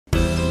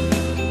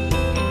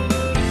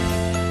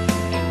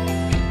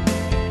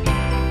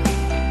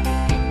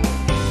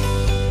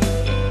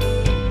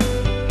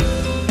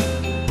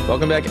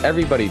Welcome back,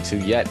 everybody, to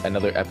yet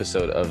another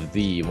episode of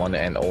the one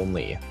and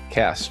only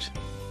Cast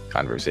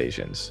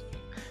Conversations.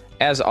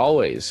 As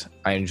always,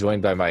 I am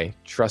joined by my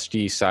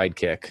trusty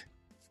sidekick,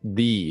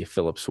 the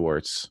Philip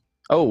Swartz.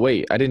 Oh,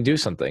 wait, I didn't do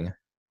something.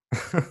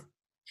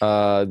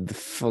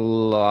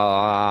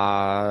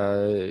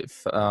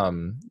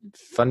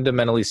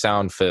 Fundamentally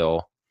sound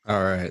Phil.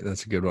 All right,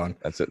 that's a good one.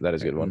 That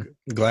is a good one.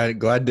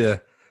 Glad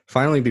to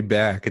finally be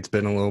back. It's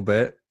been a little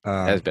bit. It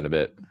has been a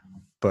bit.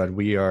 But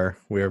we are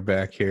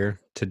back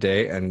here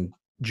today, and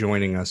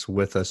joining us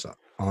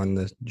on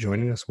this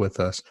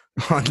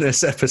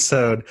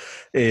episode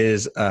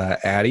is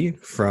Addie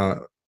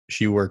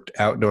she worked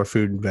outdoor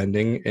food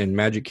vending in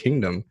Magic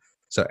Kingdom.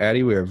 So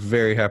Addie, we are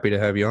very happy to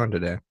have you on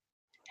today.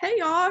 Hey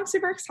y'all, I'm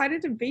super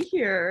excited to be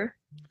here.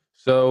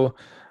 So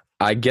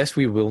I guess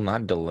we will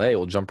not delay.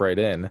 We'll jump right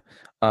in.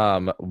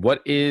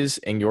 What is,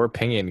 in your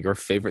opinion, your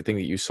favorite thing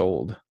that you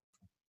sold?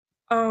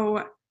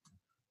 Oh,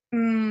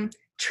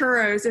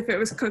 churros, if it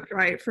was cooked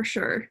right, for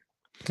sure.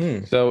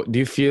 So do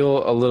you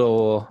feel a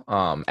little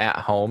at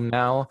home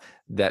now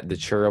that the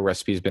churro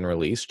recipe has been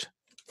released?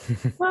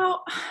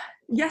 Well,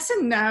 yes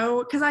and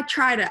no, because I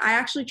tried it. I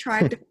actually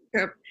tried to cook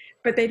it,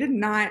 but they did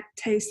not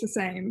taste the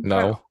same.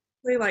 No.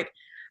 But,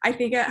 I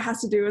think it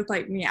has to do with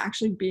me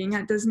actually being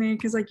at Disney,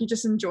 because you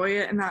just enjoy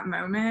it in that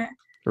moment.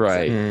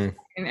 Right. So,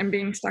 and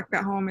being stuck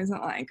at home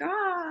isn't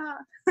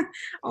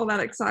all that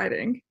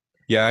exciting.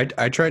 Yeah,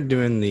 I tried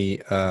doing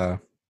the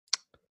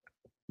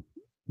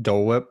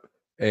Dole Whip,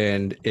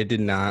 and it did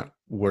not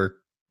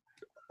work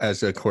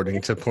as according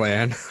to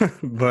plan.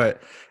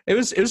 But it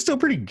was still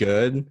pretty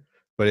good,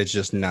 but it's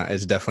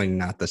definitely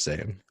not the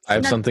same. I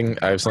have something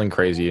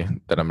crazy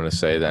that I'm going to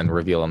say then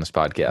reveal on this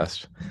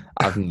podcast.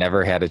 I've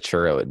never had a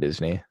churro at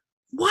Disney.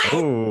 What?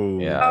 Oh,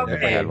 yeah, I've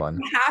never had one.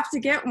 You have to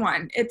get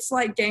one. It's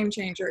game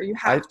changer. You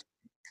have to.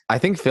 I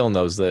think Phil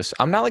knows this.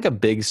 I'm not a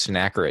big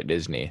snacker at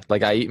Disney.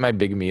 I eat my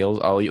big meals.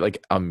 I'll eat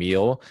a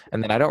meal,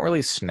 and then I don't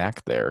really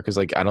snack there because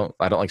I don't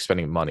like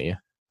spending money.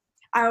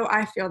 Oh,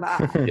 I feel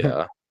that.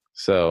 Yeah.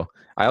 So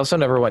I also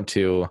never went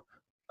to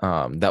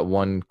that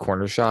one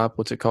corner shop.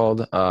 What's it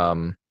called?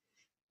 The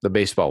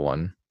baseball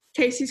one.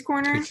 Casey's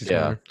Corner.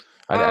 Yeah.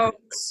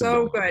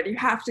 So good. You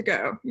have to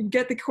go. You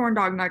get the corn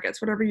dog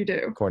nuggets, whatever you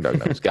do. Corn dog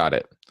nuggets. Got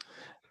it.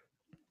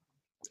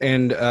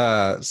 And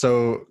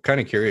so kind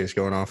of curious,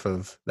 going off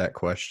of that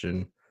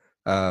question,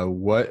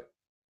 what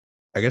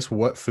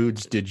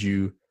foods did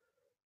you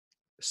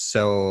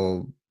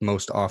sell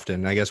most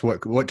often? I guess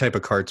what type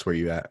of carts were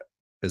you at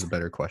is a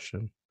better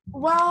question.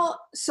 Well,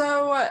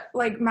 so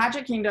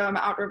Magic Kingdom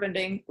outdoor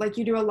vending,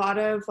 you do a lot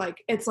of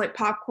it's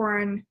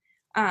popcorn,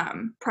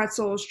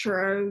 pretzels,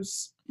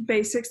 churros,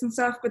 basics and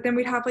stuff, but then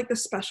we'd have the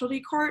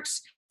specialty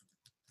carts.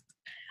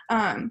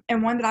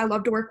 And one that I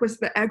love to work was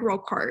the egg roll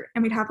cart,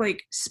 and we'd have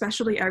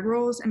specialty egg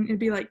rolls, and it'd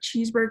be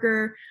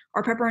cheeseburger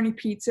or pepperoni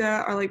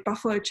pizza or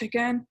buffalo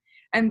chicken,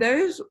 and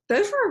those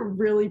were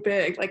really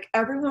big.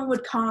 Everyone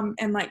would come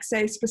and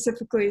say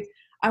specifically,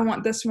 I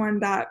want this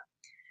one that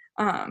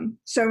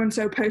so and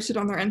so posted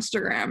on their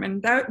Instagram,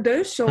 and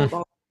those sold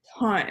a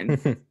ton.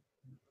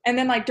 And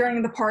then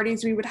during the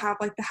parties, we would have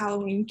the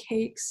Halloween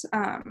cakes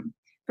from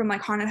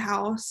Haunted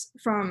House,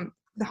 from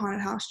the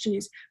Haunted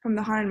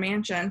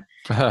Mansion.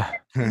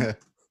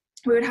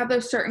 We would have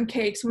those certain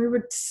cakes, and we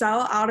would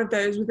sell out of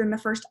those within the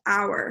first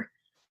hour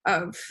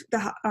of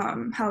the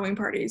Halloween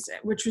parties,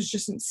 which was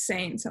just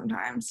insane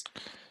sometimes.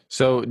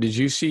 So did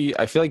you see,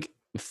 I feel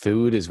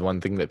food is one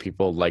thing that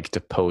people like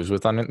to pose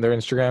with on their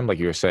Instagram, like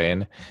you were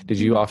saying. Did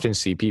you often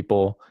see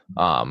people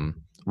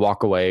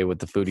walk away with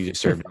the food you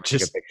just served and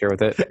take a picture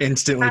with it?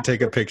 Instantly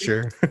take a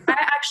picture. I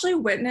actually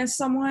witnessed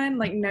someone,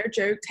 no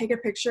joke, take a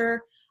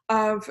picture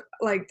of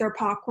their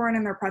popcorn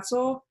and their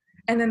pretzel,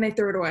 and then they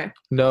threw it away.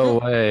 No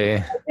way.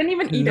 They didn't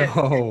even eat it.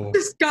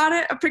 Just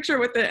got a picture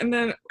with it, and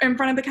then in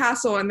front of the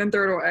castle, and then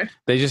threw it away.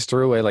 They just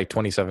threw away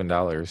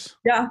 $27.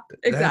 Yeah,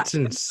 exactly. That's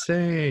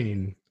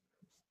insane.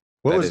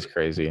 That is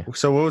crazy.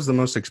 So what was the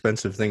most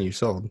expensive thing you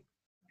sold?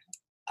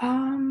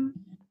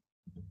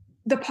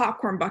 The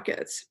popcorn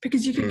buckets,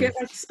 because you could get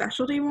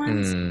specialty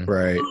ones.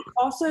 Right.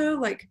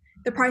 Also,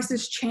 the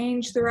prices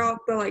change throughout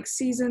the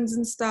seasons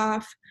and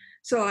stuff.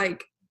 So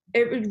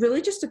it would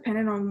really just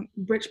depended on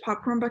which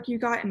popcorn bucket you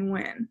got and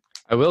when.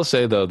 I will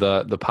say though,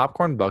 the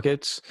popcorn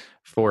buckets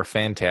for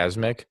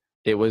Fantasmic,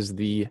 it was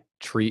the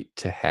treat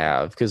to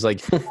have, because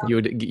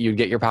you'd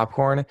get your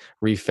popcorn,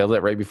 refill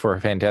it right before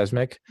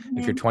Fantasmic. Mm-hmm.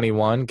 If you're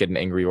 21, get an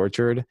Angry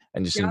Orchard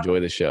and just enjoy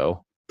the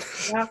show.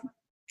 Yeah,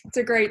 it's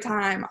a great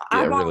time.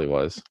 Yeah, it really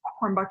was.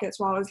 Popcorn buckets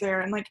while I was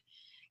there, and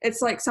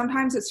it's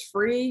sometimes it's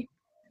free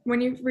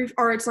when you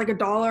or it's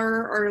 $1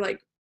 or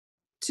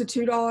to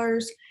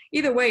 $2.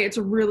 Either way, it's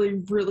a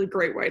really, really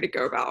great way to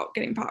go about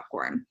getting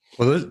popcorn.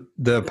 Well,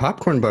 the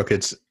popcorn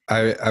buckets,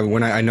 I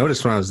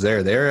noticed when I was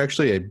there, they're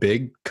actually a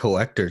big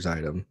collector's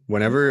item.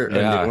 Whenever a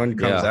new one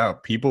comes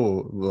out,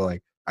 people will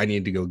I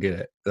need to go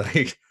get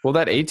it. Well,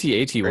 that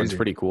AT-AT one's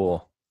pretty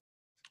cool.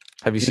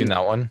 Have you seen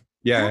that one?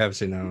 Yeah, I have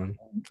seen that one.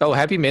 Oh,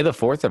 happy May the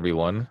 4th,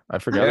 everyone. I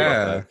forgot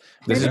about that.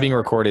 This is being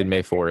recorded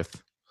May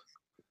 4th.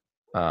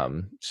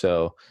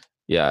 So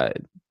yeah,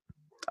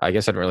 I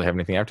guess I didn't really have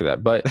anything after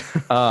that, but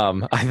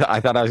I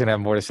thought I was gonna have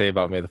more to say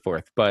about May the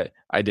 4th, but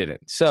I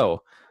didn't.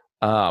 So,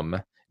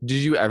 did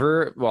you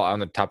ever, well, on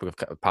the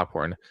topic of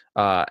popcorn,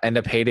 end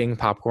up hating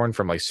popcorn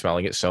from like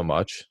smelling it so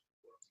much?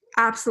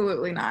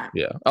 Absolutely not.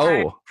 Yeah.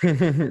 I Oh,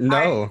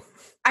 No.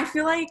 I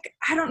feel like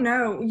I don't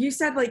know. You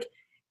said like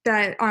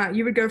that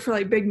you would go for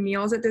like big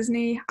meals at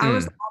Disney. I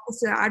was the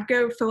opposite. I'd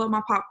go fill up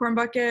my popcorn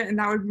bucket, and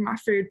that would be my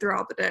food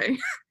throughout the day.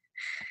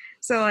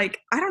 So like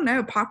I don't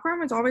know, popcorn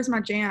was always my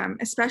jam,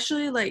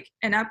 especially like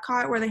in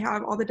Epcot where they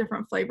have all the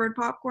different flavored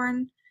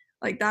popcorn.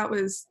 Like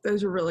those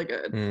were really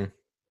good. Mm.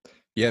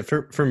 Yeah,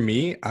 for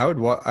me, I would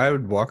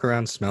walk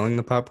around smelling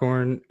the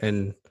popcorn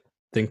and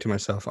think to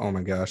myself, "Oh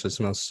my gosh, it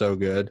smells so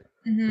good."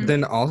 But Hmm.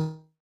 then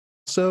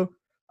also,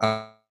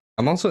 uh,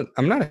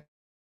 I'm not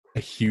a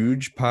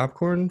huge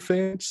popcorn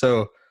fan,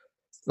 so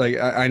like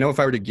I know if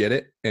I were to get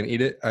it and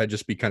eat it, I'd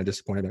just be kind of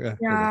disappointed. Like, it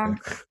was Yeah,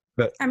 okay.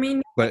 But I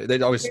mean,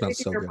 it always movie smells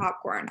so theater good.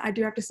 popcorn. I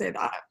do have to say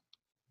that.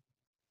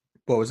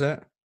 What was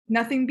that?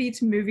 Nothing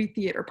beats movie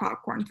theater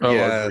popcorn for me. oh,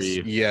 Yes,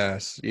 agreed.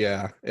 yes,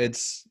 yeah.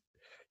 It's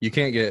you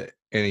can't get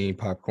any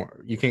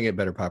popcorn. You can't get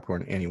better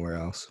popcorn anywhere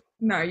else.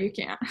 No, you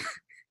can't.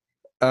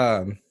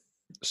 Um,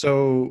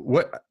 so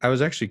what I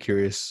was actually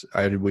curious,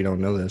 we don't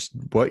know this.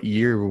 What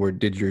year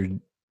did you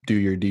do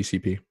your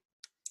DCP?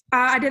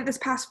 I did it this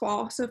past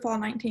fall, so fall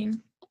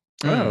 19.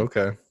 Oh,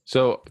 okay.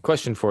 So,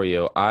 question for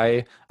you.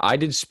 I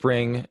did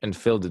spring and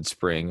Phil did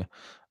spring.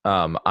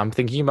 I'm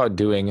thinking about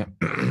doing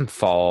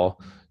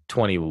fall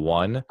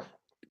 21.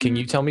 Can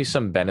you tell me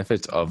some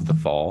benefits of the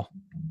fall?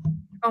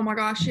 Oh my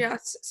gosh,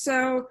 yes.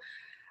 So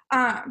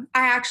I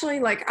actually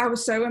like I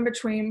was so in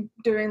between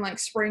doing like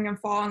spring and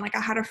fall, and like I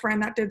had a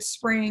friend that did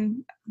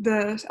spring,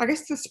 I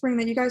guess the spring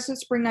that you guys did,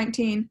 spring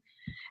 19.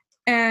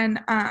 And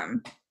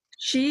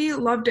she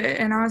loved it,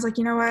 and I was like,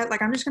 you know what,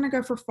 like I'm just gonna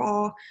go for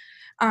fall.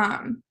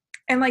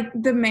 And like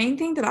the main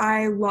thing that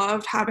I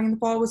loved having in the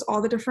fall was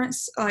all the different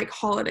like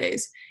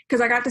holidays, because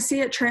I got to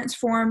see it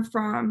transform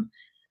from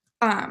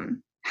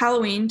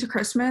Halloween to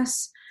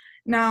Christmas.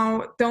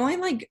 Now the only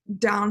like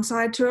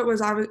downside to it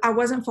was I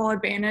wasn't fall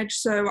advantage,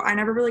 so I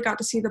never really got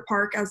to see the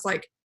park as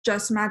like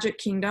just Magic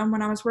Kingdom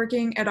when I was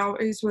working. It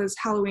always was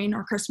Halloween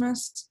or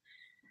Christmas,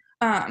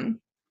 or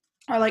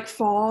like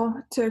fall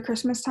to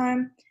Christmas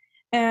time.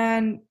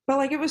 But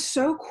like it was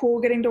so cool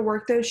getting to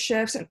work those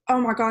shifts, and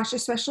oh my gosh,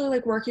 especially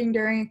like working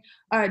during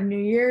New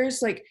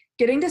Year's, like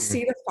getting to Mm.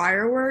 see the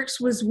fireworks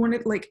was one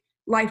of like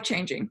life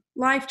changing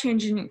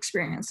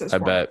experiences I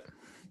for me. bet.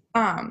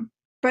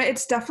 But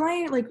it's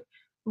definitely like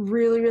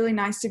really really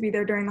nice to be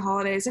there during the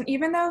holidays, and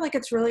even though like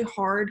it's really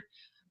hard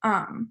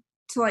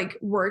to like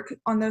work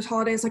on those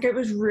holidays, like it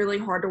was really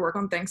hard to work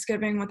on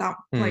Thanksgiving without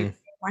like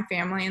my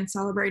family and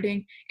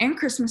celebrating, and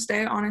Christmas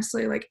Day,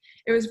 honestly, like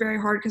it was very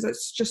hard because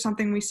it's just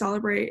something we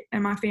celebrate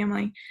in my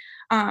family.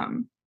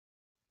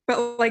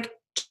 But like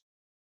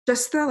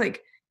just the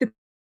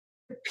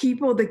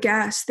people, the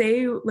guests,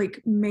 they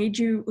like made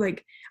you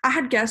like I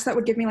had guests that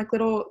would give me like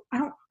little I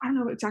don't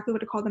know exactly what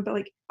to call them, but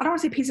like I don't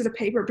want to say pieces of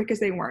paper because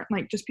they weren't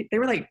like just they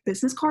were like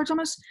business cards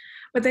almost,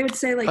 but they would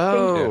say like thank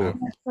you Oh, so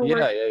much for yeah,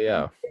 working, yeah,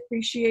 yeah.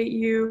 appreciate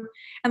you.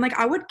 And like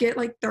I would get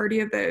like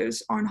 30 of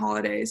those on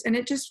holidays, and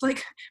it just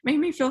like made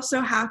me feel so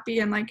happy,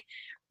 and like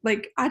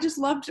I just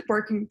loved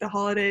working the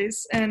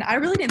holidays, and I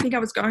really didn't think I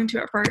was going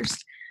to at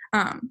first.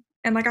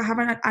 And like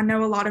I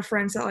know a lot of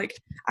friends that like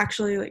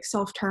actually like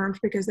self-termed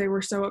because they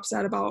were so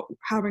upset about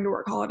having to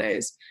work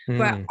holidays.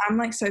 But I'm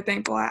like so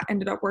thankful I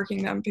ended up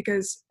working them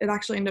because it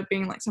actually ended up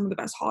being like some of the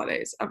best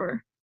holidays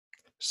ever.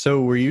 So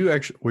were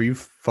you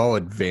fall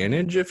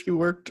advantage if you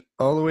worked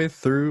all the way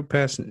through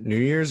past New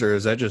Year's, or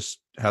is that just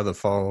how the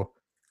fall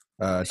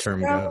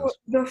term goes?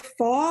 The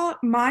fall,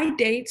 my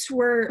dates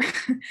were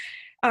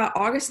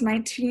August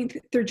 19th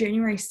through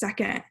January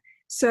 2nd.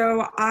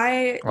 So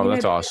Oh,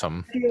 that's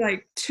awesome.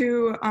 like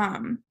 2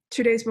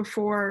 days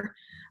before,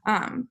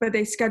 but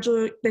they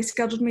scheduled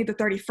me the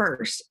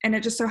 31st, and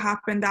it just so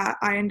happened that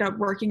I ended up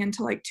working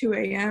until like 2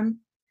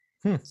 a.m.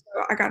 So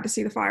I got to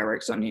see the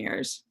fireworks on New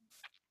Year's.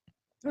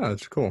 Oh,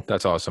 that's cool.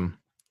 That's awesome.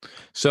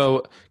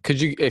 So,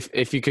 could you,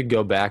 if you could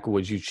go back,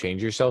 would you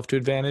change yourself to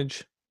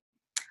advantage?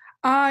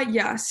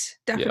 Yes,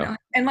 definitely.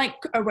 And like,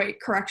 oh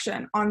wait,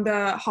 correction on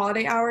the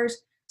holiday hours.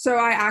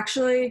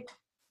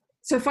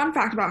 So fun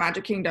fact about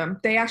Magic Kingdom,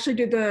 they actually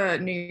do the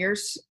New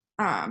Year's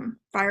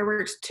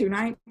fireworks 2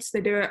 nights.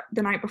 They do it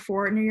the night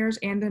before New Year's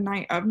and the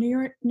night of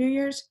New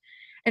Year's.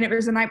 And it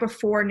was the night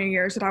before New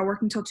Year's that I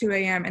worked until 2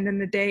 a.m. And then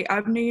the day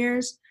of New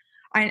Year's,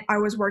 I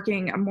was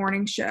working a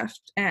morning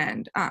shift,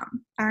 and I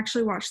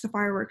actually watched the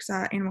fireworks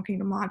at Animal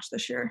Kingdom Lodge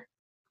this year.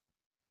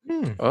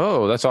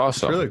 Oh, that's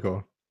awesome. That's really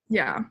cool.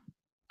 Yeah.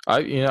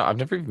 I've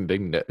never even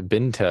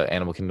been to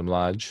Animal Kingdom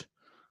Lodge.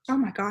 Oh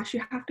my gosh,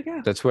 you have to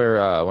go. That's where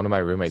one of my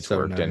roommates So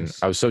worked, and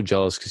nice. I was so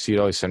jealous because he'd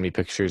always send me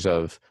pictures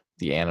of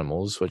the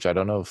animals, which I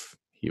don't know if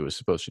he was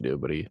supposed to do,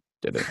 but he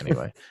did it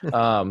anyway.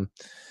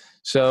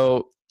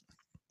 So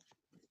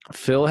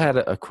Phil had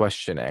a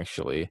question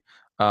actually.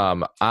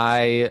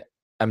 I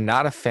I'm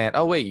not a fan.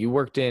 Oh wait, you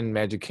worked in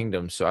Magic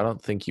Kingdom, so I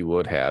don't think you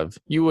would have.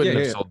 You wouldn't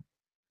have Yeah. sold.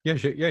 Yeah,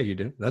 yeah, you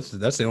did. That's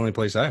the only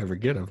place I ever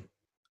get them.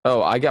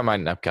 Oh, I got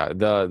mine in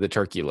Epcot. The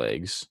turkey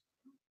legs.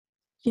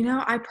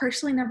 I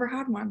personally never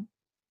had one.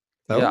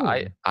 Yeah,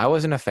 Oh, I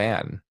wasn't a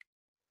fan.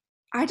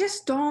 I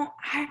just don't.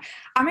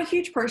 I'm a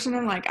huge person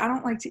and like I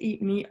don't like to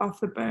eat meat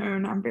off the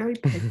bone. I'm very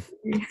picky.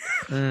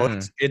 well,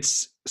 Mm.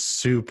 it's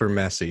super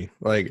messy.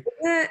 Like,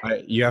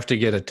 you have to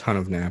get a ton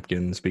of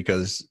napkins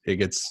because it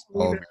gets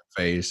all over your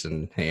face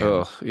and hands.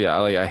 Oh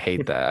yeah, I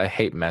hate that. I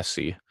hate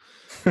messy.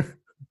 When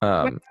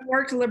Um, I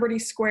worked Liberty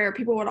Square,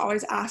 people would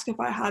always ask if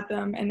I had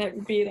them, and it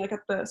would be like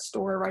at the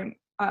store right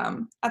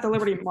at the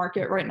Liberty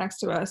Market right next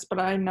to us. But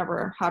I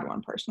never had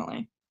one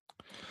personally.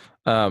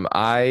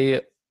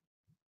 I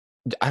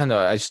don't know.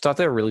 I just thought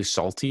they were really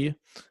salty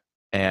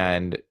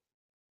and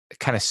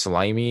kind of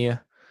slimy,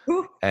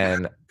 Ooh,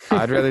 and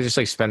I'd rather just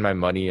like spend my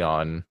money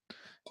on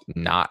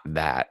not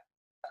that.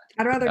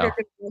 I'd rather No. go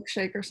get a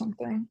milkshake or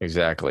something.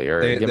 Exactly, or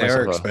They get are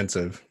myself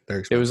expensive.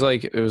 They're It was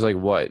expensive. like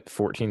what,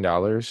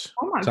 $14?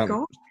 Oh my Something,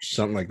 gosh.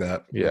 something like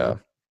that. Yeah.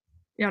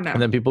 Yeah, no.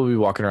 And then people will be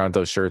walking around with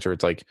those shirts where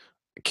it's like,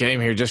 came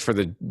here just for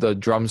the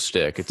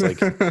drumstick. It's like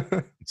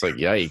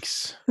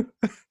yikes.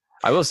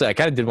 I will say I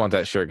kind of did want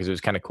that shirt because it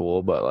was kind of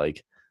cool, but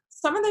like,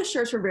 Some of those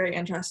shirts were very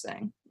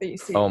interesting that you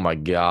see. oh my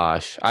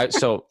gosh. I was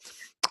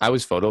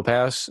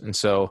PhotoPass, and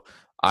so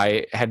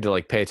I had to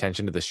like pay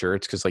attention to the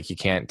shirts because like you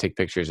can't take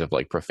pictures of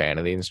like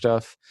profanity and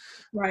stuff.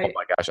 Oh Right.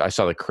 my gosh, I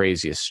saw the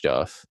craziest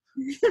stuff.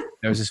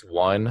 There was this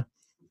one.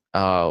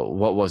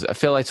 What was it? I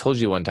feel I told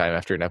you one time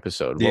after an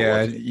episode. What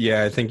Yeah, was it?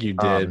 yeah, I think you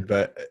did,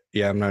 but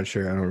yeah, I'm not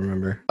sure. I don't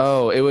remember.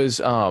 Oh, it was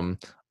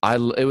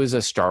it was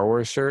a Star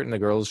Wars shirt, and the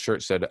girl's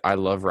shirt said "I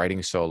love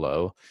riding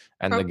solo,"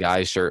 and the Oh.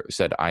 guy's shirt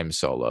said "I'm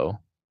solo."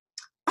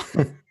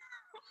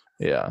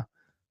 Yeah.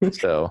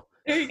 So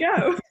There you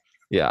go.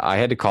 yeah, I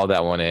had to call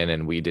that one in,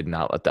 and we did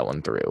not let that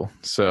one through.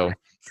 So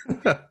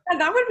And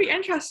that would be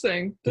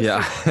interesting.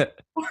 yeah.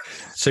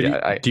 So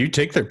Yeah, do you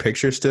take their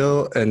picture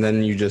still, and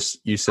then you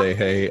say,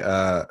 "Hey,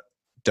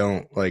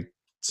 don't like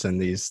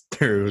send these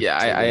through"? Yeah,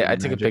 to the I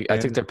took Magic I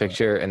took Band? their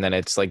picture, and then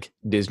it's like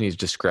Disney's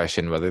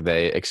discretion whether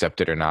they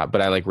accept it or not.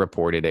 But I like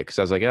reported it because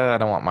I was like, I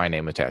don't want my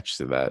name attached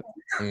to that.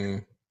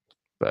 Mm,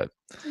 But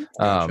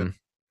gotcha.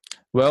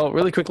 well,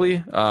 really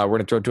quickly, we're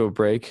gonna throw it to a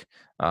break.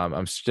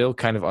 I'm still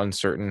kind of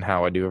uncertain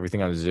how I do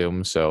everything on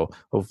Zoom, so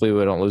hopefully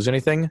we don't lose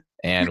anything,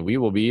 and we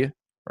will be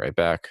right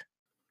back.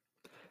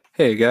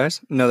 Hey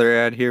guys, another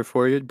ad here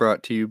for you,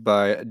 brought to you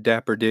by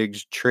Dapper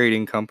Diggs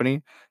Trading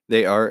Company.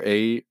 They are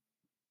a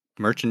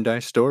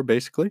merchandise store,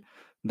 basically.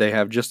 They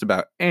have just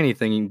about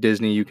anything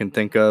Disney you can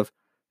think of.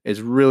 It's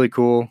really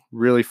cool,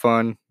 really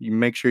fun. You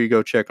make sure you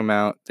go check them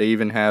out. They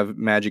even have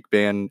Magic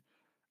Band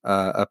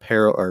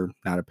apparel, or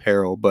not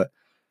apparel, but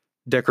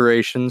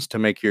decorations to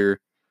make your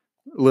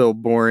little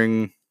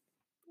boring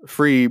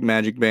free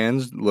Magic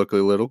Bands look a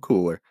little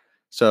cooler.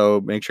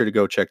 So make sure to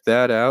go check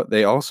that out.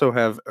 They also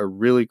have a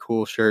really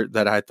cool shirt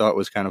that I thought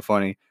was kind of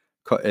funny.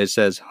 It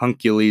says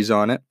Hunkules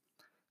on it.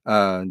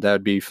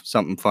 That'd be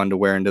something fun to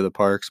wear into the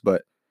parks.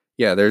 But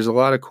yeah, there's a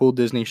lot of cool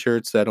Disney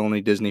shirts that only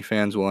Disney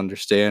fans will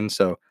understand.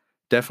 So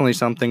definitely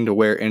something to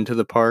wear into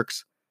the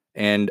parks.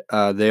 And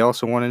they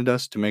also wanted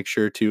us to make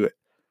sure to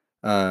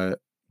uh,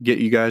 get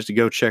you guys to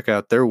go check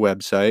out their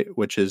website,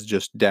 which is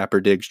just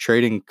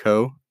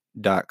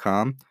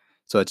dapperdigstradingco.com.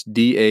 So it's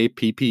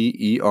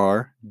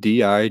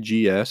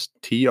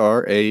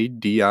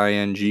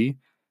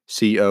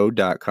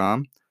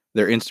DAPPERDIGSTRADINGCO.com.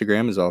 Their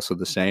Instagram is also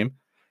the same.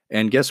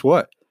 And guess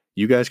what?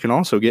 You guys can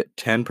also get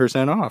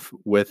 10% off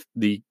with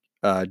the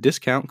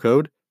discount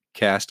code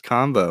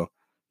CASTCONVO.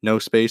 No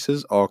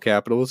spaces, all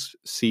capitals,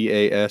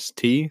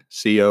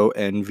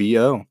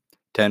 CASTCONVO.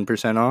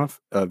 10% off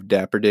of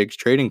Dapper Diggs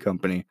Trading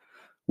Company.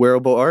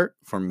 Wearable art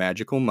for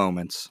magical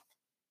moments.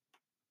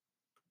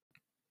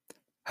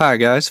 Hi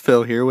guys,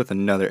 Phil here with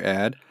another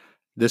ad.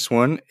 This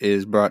one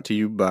is brought to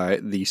you by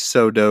the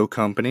Sodo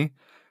Company,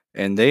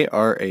 and they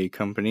are a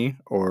company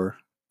or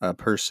a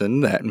person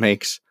that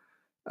makes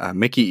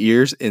Mickey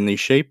ears in the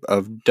shape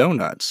of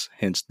donuts,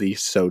 hence the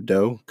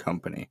Sodo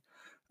Company.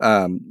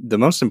 The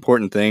most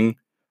important thing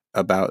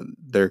about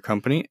their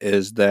company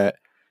is that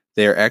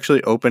they are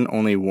actually open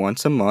only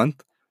once a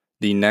month.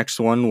 The next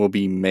one will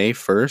be May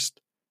 1st.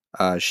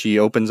 She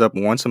opens up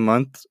once a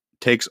month,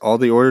 takes all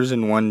the orders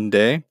in one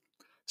day,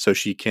 so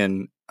she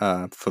can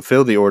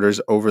fulfill the orders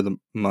over the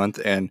month,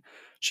 and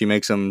she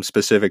makes them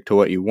specific to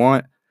what you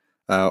want,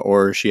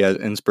 or she has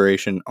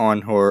inspiration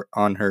on her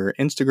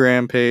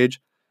Instagram page.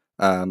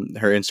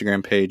 Her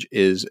Instagram page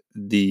is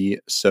the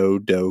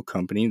Sodo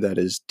Company. That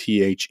is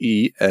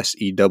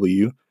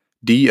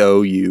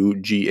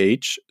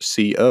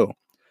THESEWDOUGHCO.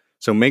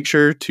 So make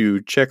sure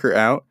to check her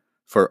out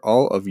for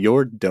all of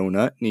your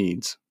donut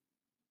needs.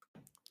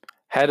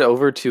 Head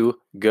over to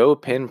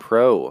GoPin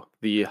Pro,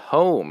 the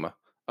home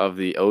of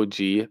the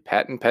OG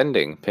patent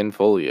pending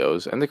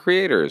Pinfolios and the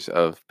creators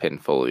of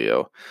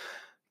Pinfolio.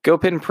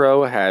 GoPin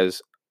Pro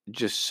has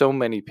just so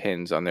many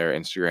pins on their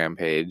Instagram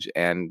page,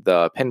 and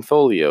the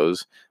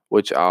Pinfolios,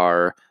 which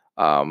are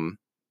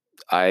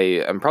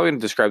I'm probably going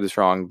to describe this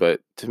wrong,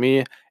 but to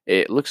me,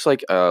 it looks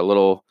like a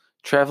little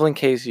traveling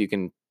case you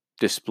can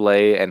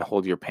display and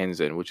hold your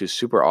pins in, which is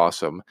super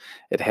awesome.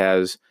 It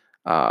has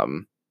a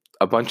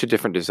bunch of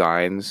different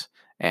designs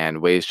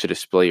and ways to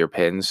display your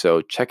pins.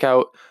 So check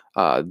out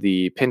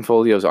the pin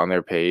folios on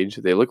their page.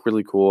 They look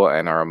really cool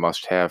and are a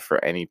must-have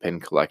for any pin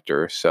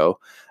collector. So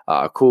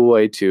a cool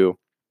way to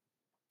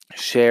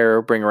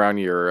share, bring around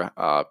your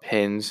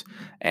pins,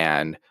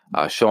 and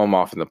show them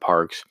off in the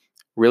parks.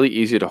 Really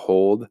easy to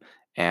hold.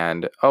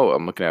 And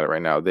I'm looking at it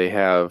right now. They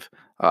have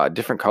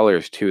different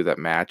colors too that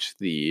match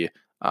the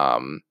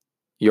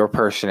your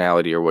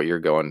personality or what you're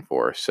going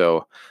for.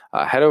 So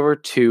head over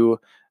to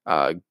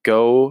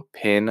Go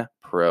Pin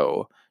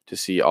Pro to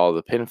see all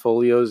the pin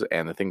folios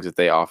and the things that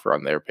they offer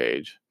on their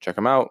page. Check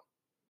them out.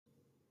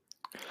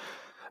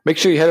 Make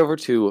sure you head over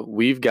to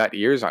We've Got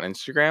Ears on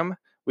Instagram.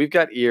 We've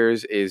Got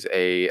Ears is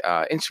a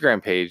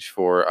Instagram page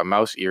for a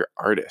mouse ear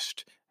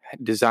artist,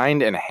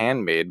 designed and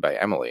handmade by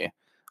Emily.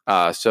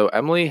 So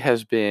Emily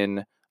has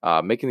been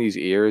making these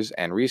ears,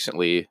 and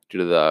recently, due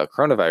to the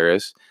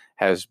coronavirus,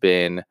 has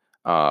been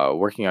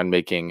working on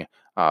making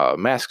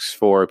masks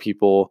for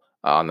people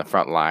on the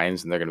front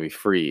lines, and they're going to be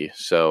free.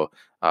 So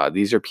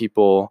these are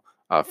people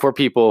for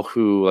people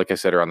who, like I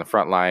said, are on the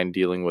front line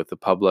dealing with the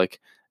public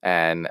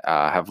and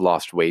have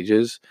lost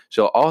wages.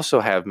 She'll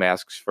also have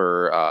masks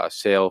for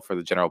sale for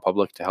the general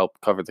public to help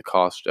cover the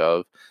cost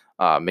of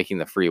making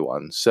the free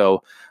ones.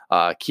 So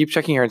keep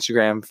checking her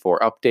Instagram for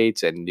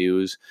updates and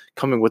news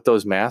coming with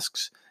those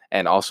masks.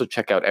 And also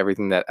check out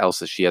everything else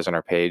that she has on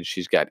her page.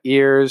 She's got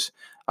ears,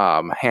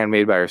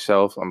 handmade by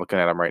herself. I'm looking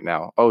at them right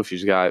now. Oh,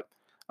 she's got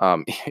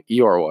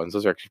Eeyore ones.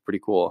 Those are actually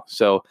pretty cool.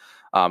 So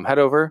head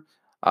over.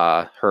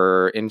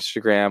 Her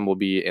Instagram will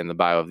be in the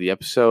bio of the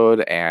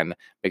episode, and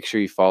make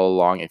sure you follow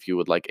along if you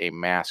would like a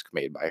mask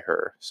made by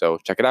her. So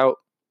check it out.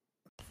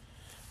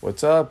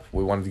 What's up?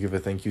 We wanted to give a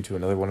thank you to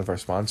another one of our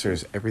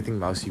sponsors, Everything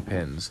Mousy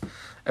Pins.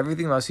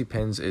 Everything Mousy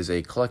Pins is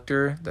a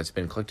collector that's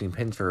been collecting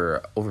pins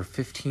for over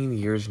 15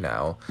 years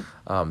now.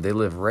 They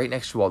live right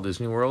next to Walt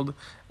Disney World,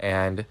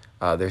 and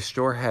their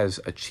store has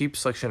a cheap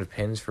selection of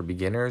pins for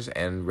beginners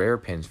and rare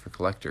pins for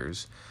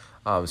collectors.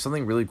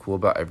 Something really cool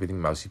about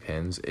Everything Mousy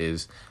Pins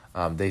is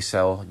they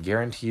sell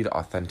guaranteed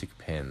authentic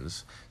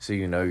pins, so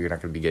you know you're not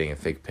going to be getting a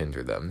fake pin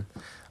through them.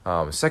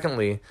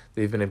 Secondly,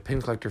 they've been a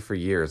pin collector for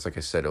years, like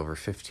I said, over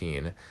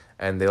 15,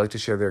 and they like to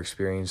share their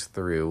experience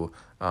through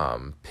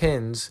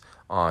pins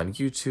on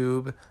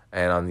YouTube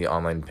and on the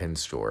online pin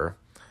store.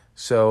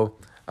 So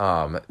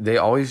they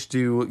always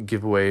do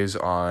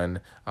giveaways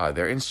on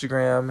their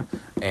Instagram,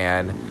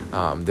 and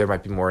there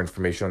might be more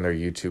information on their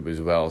YouTube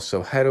as well.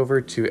 So head over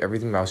to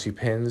Everything Mousy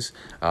Pins.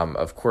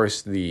 Of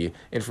course, the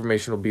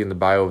information will be in the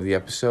bio of the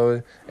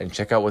episode, and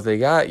check out what they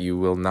got. You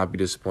will not be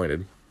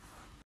disappointed.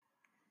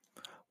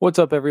 What's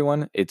up,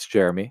 everyone? It's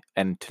Jeremy,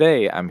 and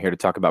today I'm here to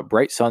talk about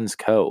Bright Suns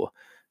Co.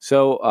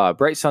 So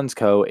Bright Suns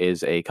Co.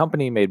 is a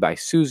company made by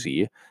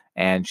Susie,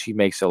 and she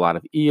makes a lot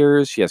of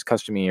ears. She has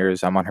custom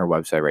ears. I'm on her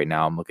website right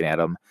now. I'm looking at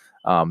them.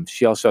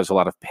 She also has a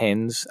lot of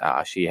pins.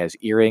 She has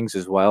earrings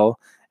as well.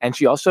 And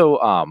she also,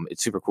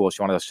 it's super cool.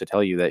 She wanted us to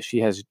tell you that she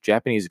has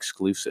Japanese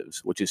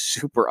exclusives, which is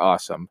super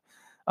awesome.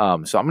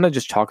 So I'm going to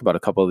just talk about a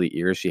couple of the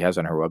ears she has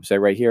on her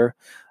website right here.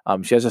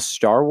 She has a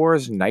Star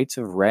Wars Knights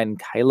of Ren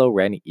Kylo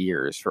Ren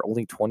ears for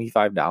only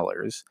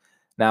 $25.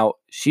 Now,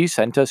 she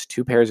sent us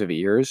 2 pairs of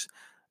ears,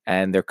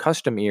 and they're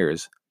custom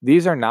ears.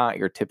 These are not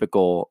your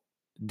typical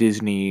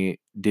Disney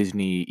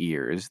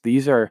ears.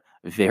 These are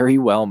very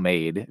well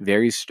made,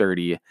 very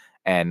sturdy,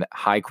 and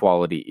high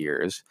quality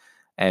ears.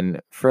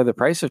 And for the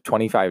price of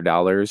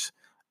 $25,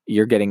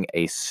 you're getting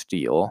a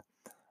steal.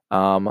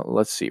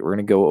 Let's see. We're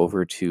going to go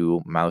over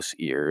to Mouse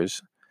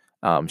Ears.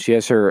 She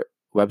has her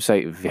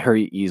website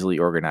very easily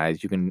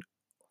organized. You can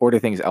order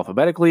things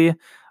alphabetically.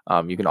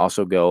 You can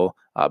also go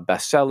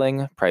best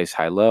selling, price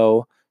high,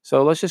 low.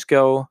 So let's just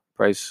go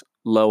price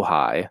low,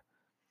 high.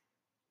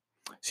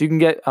 So you can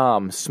get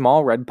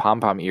small red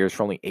pom-pom ears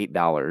for only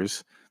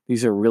 $8.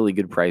 These are really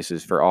good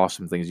prices for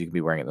awesome things you can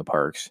be wearing in the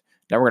parks.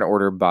 Now we're going to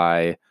order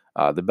by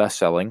the best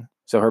selling.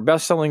 So her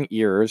best selling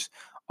ears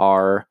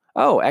are,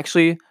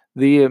 actually,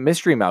 the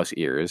Mystery Mouse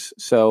ears.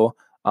 So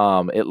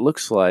it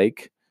looks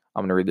like,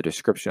 I'm going to read the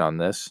description on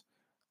this.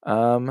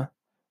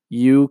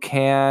 You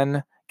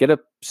can get a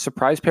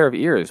surprise pair of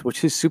ears,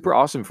 which is super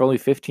awesome for only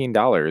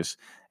 $15.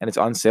 And it's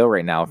on sale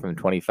right now from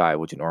 $25,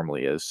 which it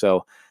normally is.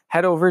 So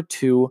head over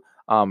to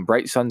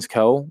Bright Suns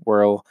Co.,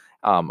 where I'll,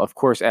 of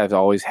course, as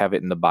always, have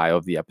it in the bio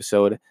of the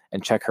episode,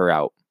 and check her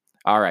out.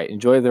 All right,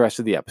 enjoy the rest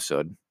of the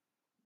episode.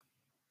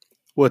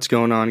 What's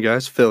going on,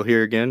 guys? Phil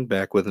here again,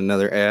 back with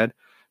another ad.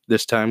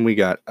 This time we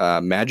got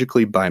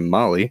Magically by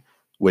Molly,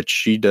 which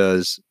she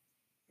does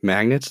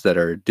magnets that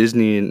are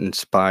Disney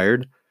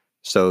inspired.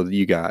 So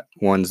you got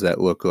ones that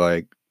look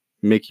like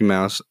Mickey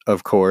Mouse,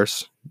 of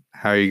course.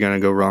 How are you going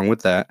to go wrong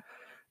with that?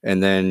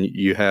 And then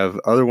you have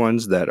other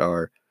ones that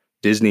are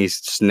Disney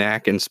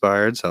snack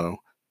inspired. So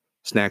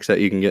snacks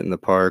that you can get in the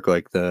park,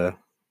 like the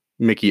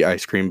Mickey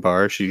ice cream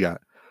bar. She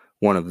got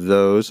one of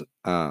those.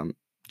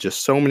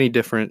 Just so many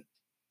different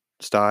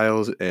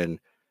styles, and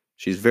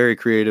she's very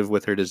creative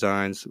with her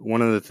designs.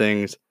 One of the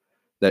things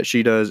that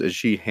she does is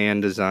she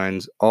hand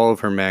designs all of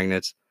her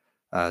magnets.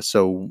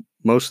 So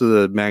most of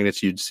the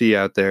magnets you'd see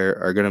out there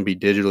are going to be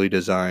digitally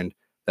designed.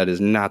 That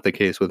is not the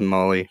case with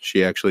Molly.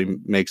 She actually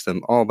makes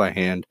them all by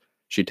hand.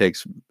 She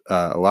takes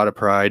a lot of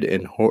pride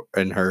in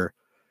her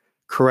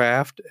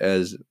craft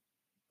as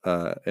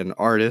an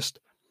artist.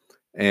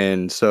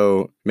 And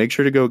so make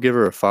sure to go give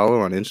her a follow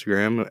on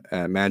Instagram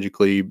at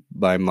Magically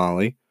by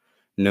Molly,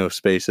 no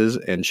spaces,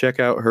 and check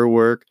out her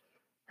work.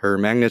 Her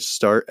magnets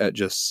start at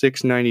just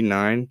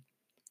 $6.99,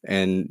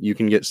 and you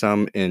can get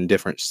some in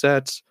different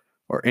sets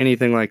or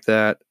anything like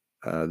that.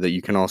 That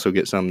you can also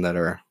get some that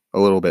are a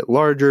little bit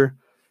larger.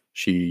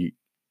 She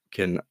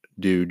can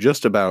do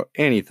just about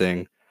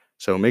anything.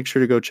 So make sure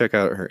to go check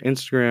out her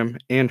Instagram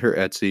and her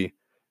Etsy.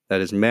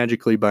 That is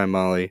Magically by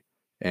Molly.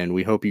 And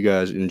we hope you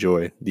guys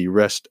enjoy the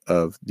rest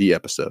of the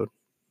episode.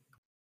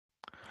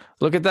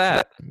 Look at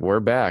that. We're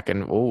back.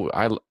 And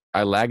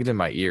I lagged in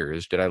my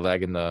ears. Did I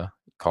lag in the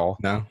call?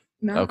 No.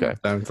 Okay.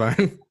 I'm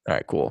fine. All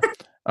right, cool.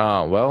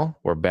 Well,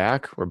 we're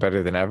back. We're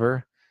better than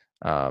ever.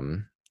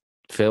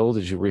 Phil,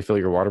 did you refill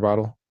your water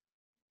bottle?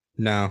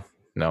 No,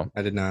 No,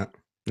 I did not.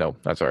 no,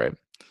 that's all right.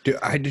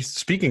 Dude,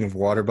 speaking of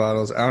water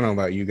bottles, I don't know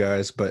about you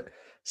guys, but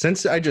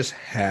since I just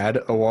had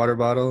a water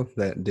bottle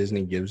that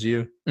Disney gives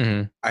you,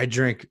 I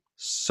drink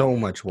so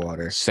much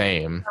water.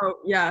 Same. Oh,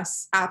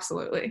 yes,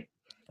 absolutely.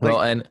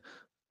 Well, and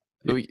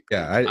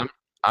Yeah,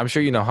 I'm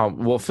sure you know how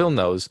well Phil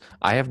knows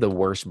I have the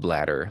worst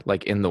bladder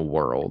like in the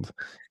world.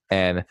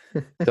 And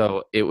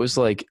so it was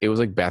like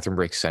bathroom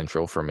break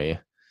central for me,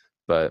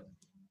 but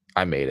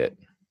I made it.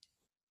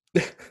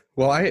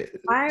 well,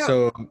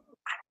 so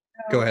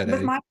go ahead, With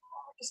Eddie. my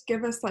just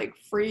give us like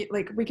free,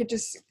 like we could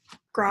just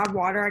grab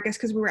water, I guess,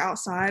 because we were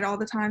outside all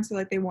the time. So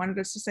like they wanted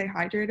us to stay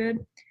hydrated.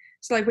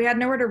 So like we had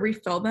nowhere to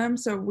refill them.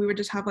 So we would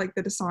just have like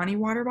the Dasani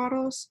water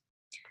bottles.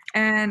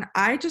 And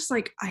I just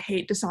like, I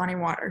hate Dasani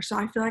water. So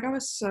I feel like I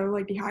was so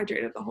like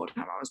dehydrated the whole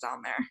time I was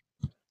down there.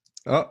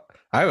 Oh,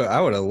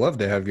 I would have loved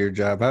to have your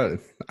job. I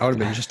would have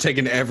been just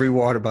taking every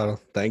water bottle.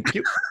 Thank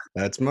you.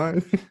 That's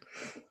mine.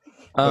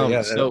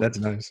 Yeah, so that's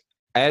nice.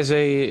 as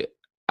a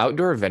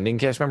outdoor vending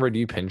cast member, do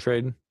you pin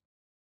trade?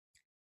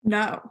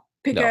 No,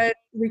 because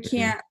we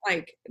can't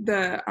like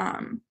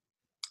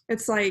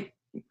it's like,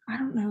 I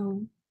don't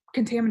know,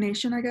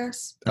 contamination, I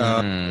guess.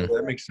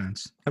 That makes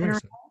sense.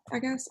 I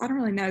guess. I don't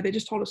really know. They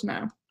just told us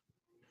no.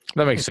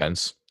 That makes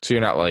sense. So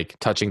you're not like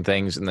touching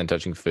things and then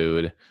touching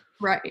food.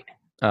 Right.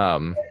 We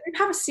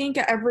have a sink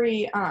at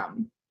every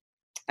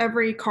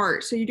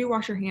cart, so you do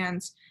wash your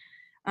hands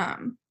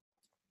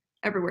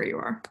everywhere you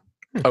are.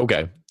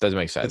 Okay, doesn't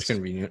make sense. That's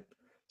convenient.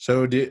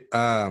 So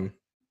kind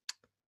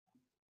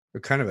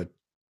of a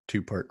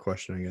two-part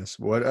question, I guess.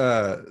 What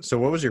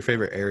was your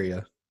favorite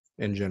area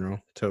in general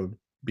to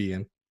be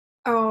in?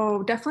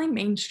 Oh, definitely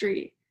Main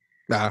Street.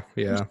 Yeah.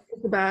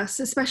 The best,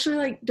 especially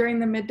like during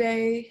the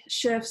midday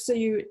shifts, so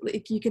you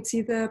could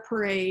see the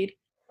parade.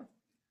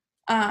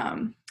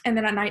 And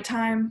then at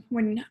nighttime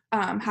when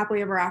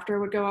Happily Ever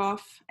After would go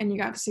off and you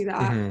got to see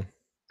that.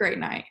 Great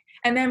night.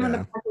 And then when the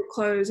park would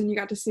close and you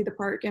got to see the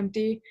park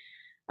empty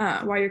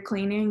while you're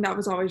cleaning, that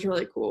was always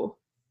really cool.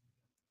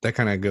 That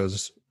kind of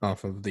goes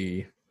off of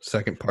the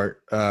second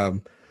part.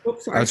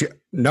 Oops, sorry. I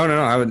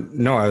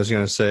was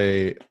gonna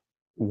say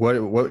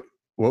what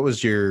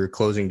was your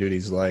closing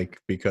duties like?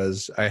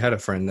 Because I had a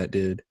friend that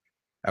did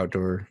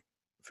outdoor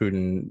food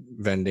and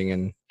vending,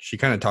 and she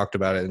kind of talked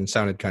about it and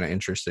sounded kind of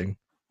interesting.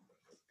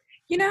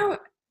 You know,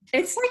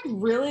 it's like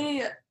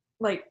really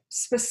like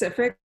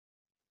specific.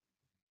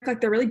 Like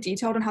they're really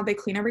detailed on how they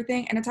clean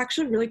everything, and it's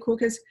actually really cool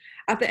because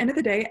at the end of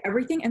the day,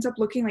 everything ends up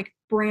looking like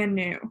brand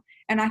new.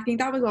 And I think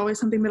that was always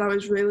something that I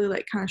was really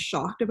like kind of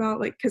shocked about,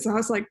 like because I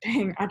was like,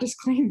 dang, I just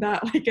cleaned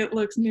that, like it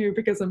looks new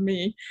because of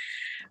me.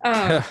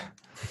 Because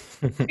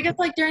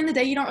like during the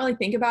day you don't really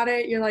think about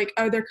it. You're like,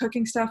 oh, they're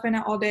cooking stuff in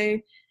it all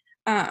day.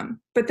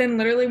 But then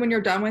literally when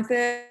you're done with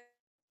it,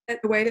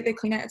 the way that they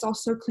clean it, it's all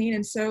so clean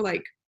and so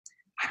like,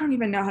 I don't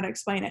even know how to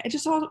explain it. It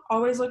just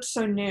always looked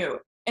so new.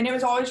 And it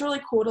was always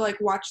really cool to like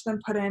watch them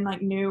put in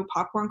like new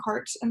popcorn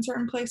carts in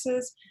certain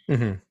places.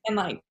 And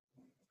like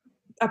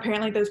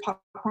apparently those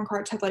popcorn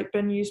carts had like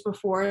been used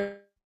before,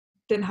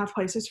 didn't have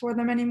places for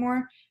them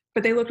anymore,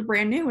 but they looked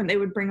brand new and they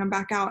would bring them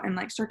back out and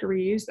like start to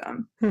reuse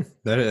them.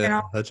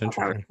 That's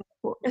interesting.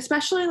 Cool.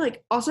 Especially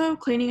like also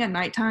cleaning at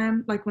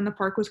nighttime, like when the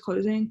park was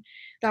closing,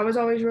 that was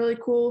always really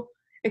cool,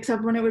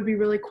 except when it would be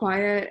really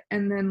quiet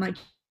and then like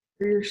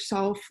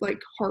yourself like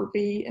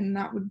heartbeat, and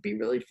that would be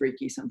really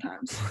freaky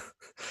sometimes.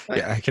 But,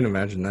 yeah, I can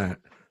imagine that.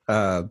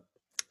 I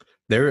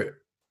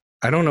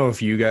don't know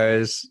if you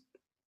guys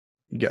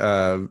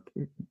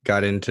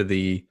got into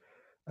the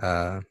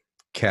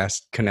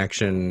Cast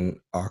Connection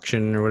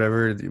auction or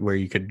whatever, where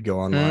you could go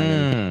online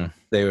and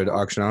they would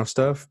auction off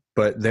stuff,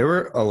 but there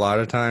were a lot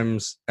of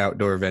times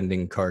outdoor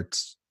vending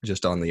carts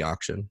just on the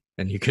auction,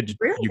 and you could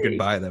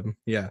buy them.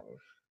 Yeah,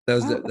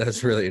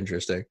 that's really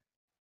interesting.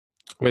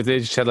 Wait, they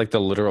just had like the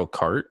literal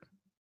cart?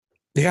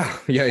 Yeah,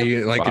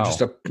 you like wow.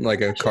 just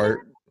like a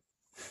cart.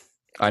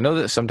 I know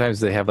that sometimes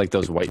they have like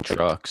those white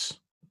trucks.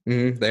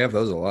 They have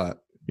those a lot.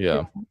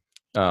 Yeah.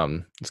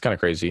 It's kind of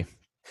crazy.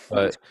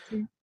 That's But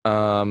crazy.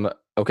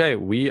 okay,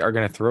 we are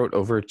gonna throw it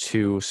over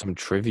to some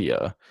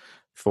trivia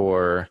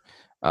for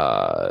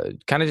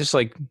kind of just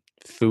like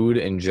food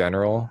in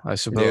general, I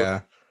suppose.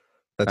 Yeah,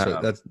 that's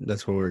Um,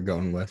 that's what we're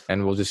going with.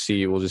 and we'll just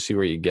see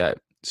where you get.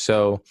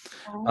 So,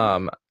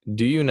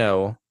 do you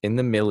know in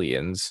the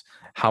millions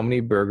how many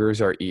burgers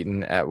are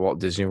eaten at Walt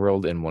Disney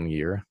World in 1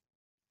 year?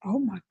 Oh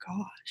my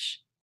gosh.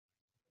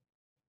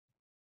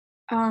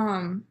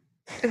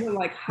 Is it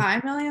like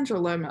high millions or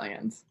low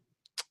millions?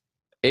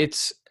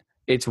 It's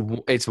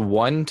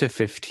 1 to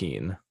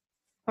 15.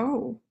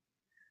 Oh,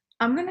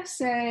 I'm gonna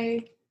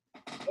say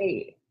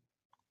 8.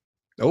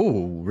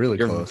 Oh, really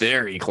You're close.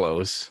 very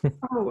close.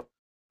 Oh,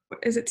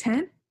 is it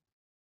 10?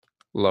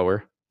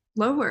 Lower,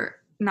 Lower.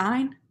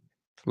 9?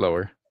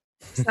 lower.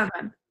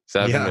 7.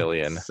 7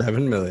 million.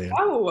 7 million.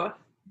 Oh,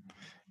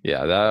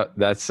 Yeah,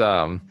 that's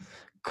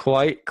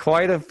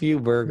quite a few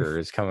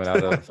burgers coming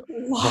out of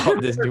lot Walt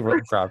of Disney World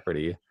burgers.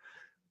 property.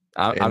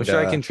 I'm And, sure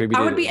I I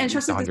contributed would be at least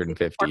interested to see the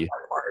park 150. by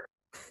park.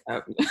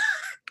 Oh.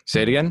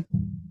 Say it again.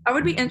 I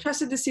would be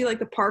interested to see like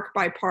the park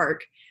by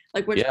park,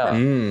 like which Yeah. park.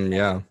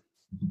 Yeah,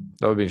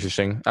 That would be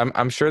interesting.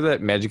 I'm sure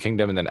that Magic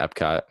Kingdom and then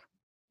Epcot.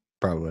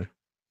 probably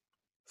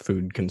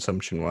food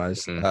consumption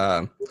wise.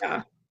 Mhm.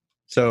 Yeah.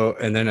 So,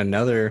 and then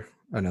another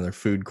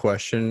food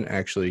question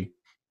actually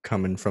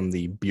coming from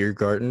the beer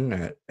garden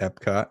at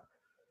Epcot.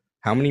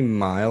 How many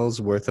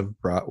miles worth of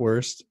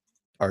bratwurst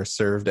are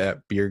served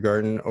at beer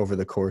garden over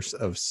the course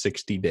of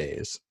 60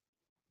 days?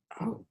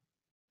 Oh.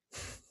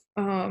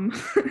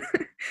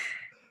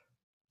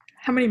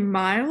 How many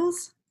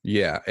miles?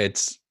 Yeah,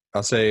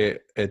 I'll say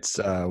it's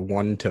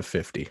 1 to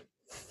 50,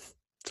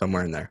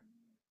 somewhere in there.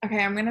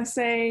 Okay, I'm gonna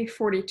say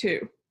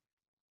 42.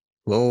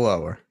 A little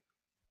lower.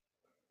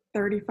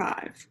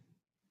 35.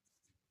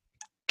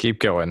 Keep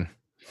going.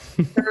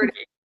 30.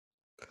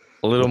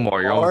 A little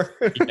more. You're almost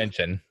More.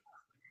 attention.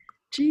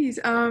 Geez,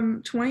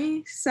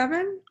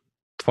 27?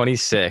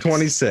 26.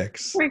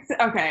 26.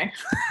 Okay.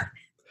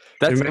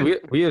 That's Ima-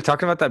 we were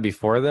talking about that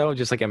before though.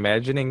 Just like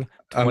imagining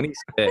 26.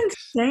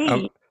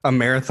 Insane. A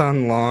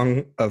marathon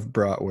long of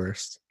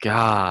bratwurst.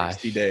 Gosh.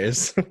 60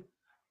 days.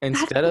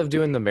 Instead of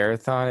doing the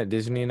marathon at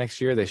Disney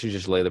next year, they should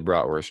just lay the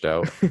bratwurst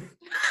out.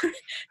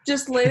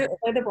 Just lay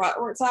the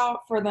bratwurst out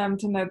for them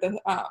to know the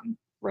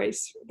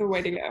race, the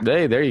way to go.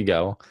 There you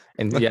go.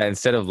 And yeah,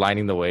 instead of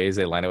lining the ways,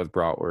 they line it with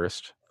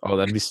bratwurst. Oh,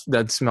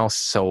 that'd smell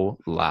so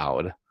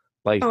loud.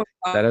 Like Oh,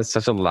 that is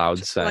such a loud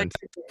scent.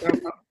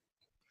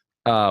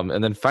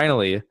 And then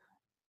finally,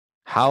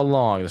 how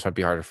long? This might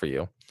be harder for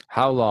you.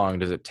 How long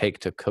does it take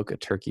to cook a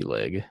turkey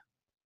leg?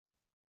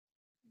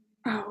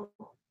 Oh,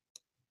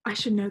 I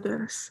should know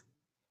this.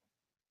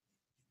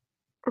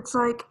 It's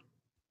like,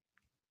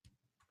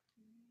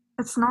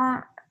 it's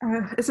not.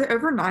 Is it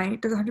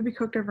overnight? Does it have to be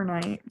cooked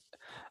overnight?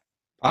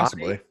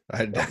 Possibly.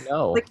 I don't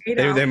know. Like 8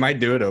 they hours? might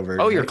do it over.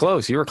 Oh, you're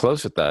close. You were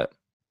close with that.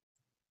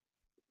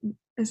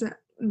 Is it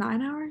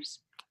 9 hours?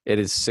 It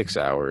is 6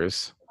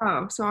 hours.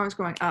 Oh, so I was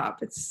going up.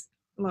 It's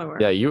lower.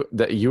 Yeah,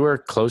 you were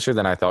closer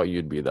than I thought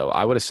you'd be, though.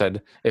 I would have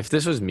said, if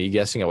this was me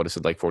guessing, I would have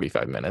said like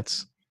 45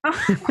 minutes. I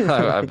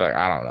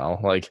don't know.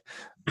 Like,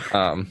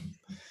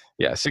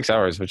 yeah, 6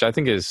 hours, which I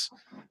think is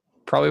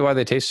probably why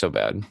they taste so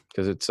bad,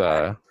 because it's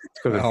Oh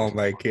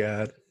my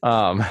god.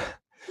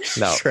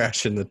 No,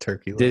 Trashing the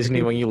turkey leg.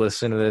 Disney, when you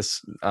listen to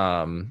this,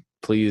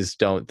 please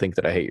don't think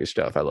that I hate your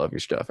stuff. I love your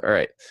stuff. All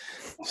right,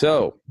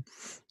 so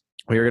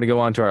we are going to go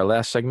on to our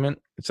last segment.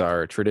 It's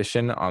our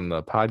tradition on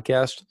the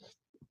podcast.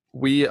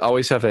 We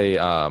always have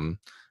a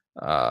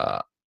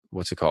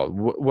what's it called?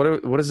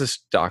 What is this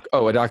doc?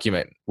 Oh, a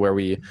document where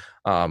we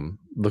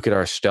look at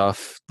our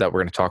stuff that we're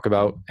going to talk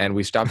about, and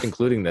we stopped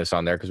including this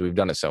on there because we've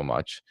done it so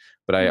much,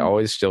 but I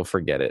always still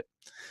forget it.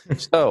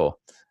 So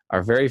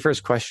our very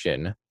first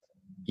question: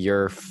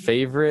 your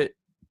favorite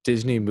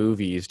Disney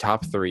movies,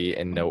 top 3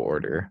 in no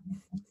order.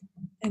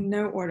 In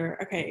no order.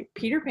 Okay,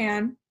 Peter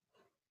Pan.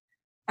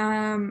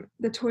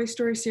 The Toy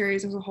Story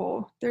series as a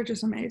whole, they're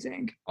just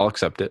amazing. I'll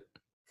accept it.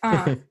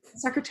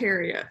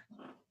 Secretariat.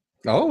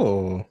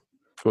 Oh.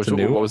 What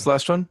was the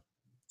last one?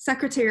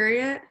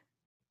 Secretariat.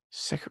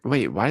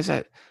 Wait, why is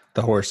that?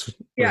 The horse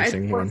Yeah,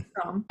 racing it's one.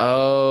 awesome.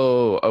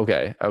 Oh,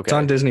 okay. It's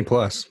on Disney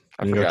Plus.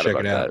 I You can go forgot check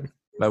about it out.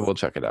 that. I will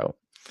check it out.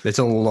 It's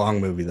a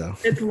long movie though.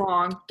 It's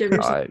long. Give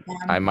yourself time.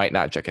 I might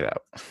not check it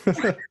out.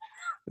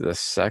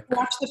 The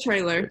Watch the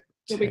trailer.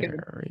 It'll be good.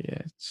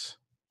 Secretariat.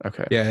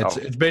 Okay. Yeah,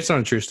 it's based on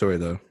a true story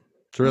though.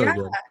 It's really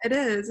good. It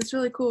is. It's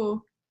really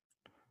cool.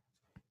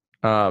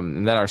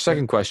 And then our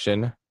second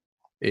question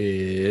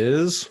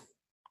Is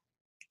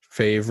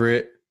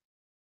favorite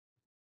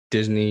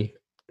Disney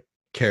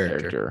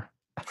character.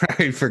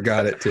 I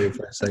forgot it too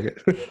for a second.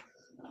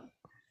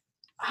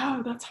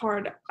 Oh, that's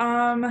hard.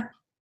 I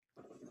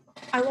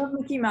love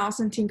Mickey Mouse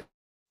and Tinkerbell,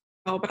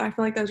 but I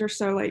feel like those are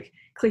so like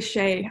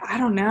cliche. I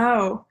don't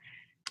know.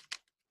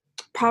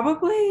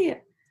 Probably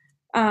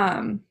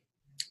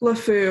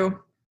LeFou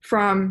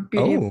from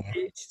Beauty and the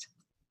Beast.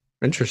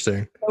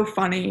 Interesting. So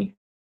funny.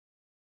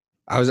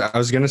 I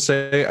was gonna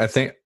say I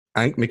think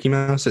Mickey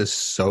Mouse is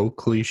so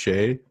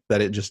cliche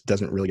that it just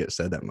doesn't really get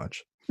said that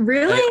much.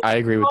 Really? I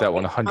agree with that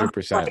Like,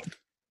 100%.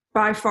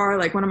 by far,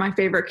 like one of my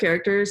favorite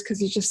characters because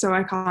he's just so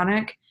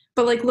iconic.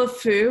 But like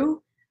LeFou,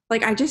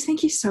 like I just think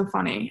he's so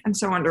funny and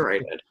so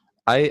underrated.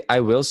 I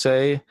will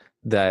say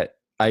that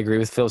I agree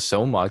with Phil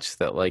so much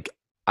that like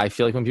I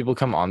feel like when people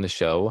come on the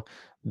show,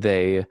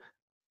 they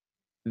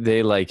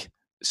like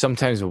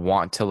sometimes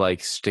want to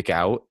like stick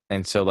out,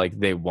 and so like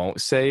they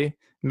won't say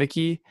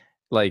Mickey,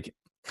 like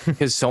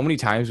because so many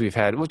times we've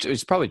had, which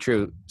is probably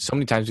true, so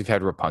many times we've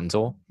had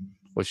Rapunzel,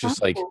 which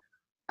just like Oh,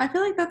 I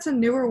feel like that's a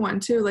newer one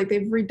too. Like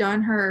they've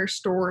redone her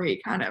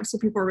story kind of, so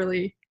people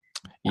really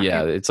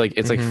yeah, it's like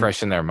Mhm.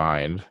 fresh in their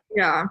mind.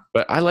 yeah.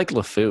 But I like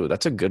LeFou.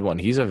 That's a good one.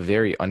 He's a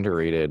very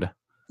underrated,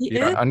 He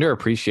Yeah. is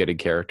underappreciated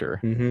character.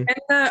 Mm-hmm. in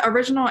the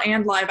original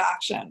and live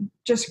action.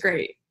 Just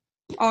great.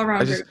 All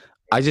around great.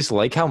 I just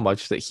like how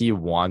much that he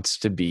wants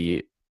to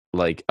be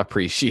like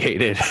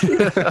appreciated.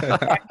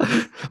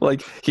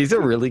 Like he's a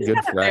really good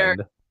He's there.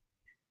 friend.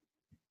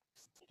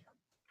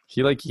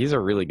 He's a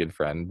really good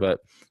friend, but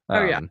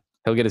Oh, yeah.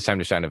 he'll get his time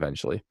to shine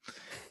eventually.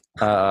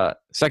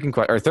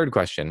 Third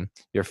question: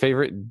 your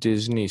favorite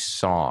Disney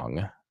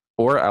song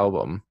or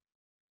album?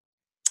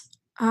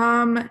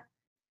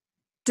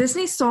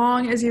 Disney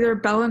song is either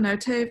Bella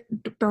Notte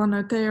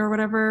or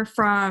whatever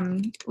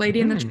from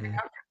Lady and the Hmm.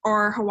 Tramp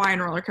or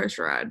Hawaiian Roller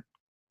Coaster Ride.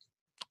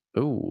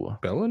 Ooh,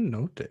 Bella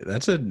Notte.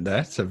 That's a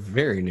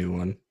very new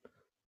one.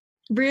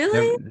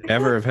 Really?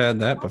 Never have had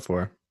that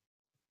before.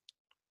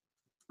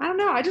 I don't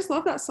know. I just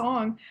love that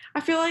song. I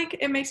feel like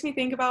it makes me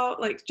think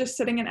about like just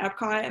sitting in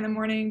Epcot in the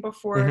morning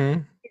before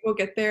Mhm. people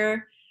get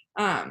there,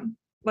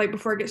 like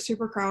before it gets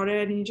super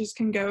crowded, and you just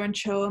can go and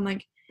chill and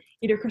like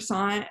eat a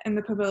croissant in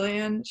the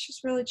pavilion. It's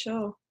just really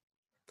chill.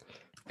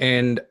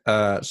 And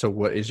so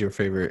what is your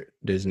favorite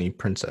Disney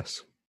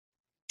princess?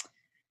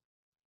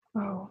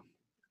 Oh,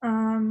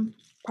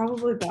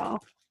 probably Belle.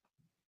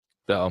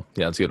 Belle.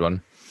 Yeah, that's a good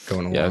one.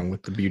 Going Yeah. along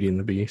with the Beauty and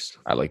the Beast.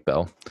 I like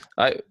Belle.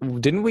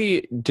 Didn't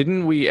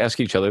we ask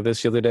each other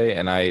this the other day,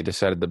 and I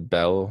decided that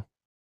Belle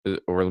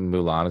or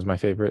Mulan is my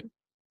favorite.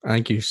 I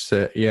think you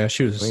said, yeah,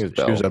 she was I think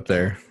it was Belle. up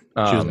there. She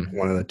was like Um,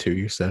 one of the two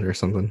you said or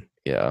something.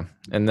 yeah,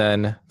 and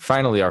then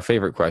finally, our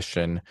favorite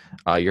question: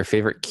 your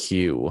favorite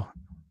queue?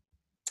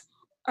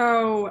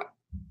 Oh,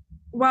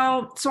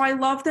 well, so I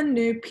love the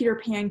new Peter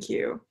Pan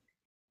queue.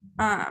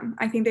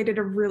 I think they did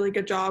a really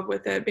good job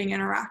with it being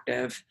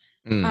interactive.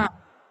 Mm,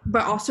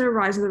 But also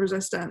Rise of the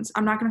Resistance.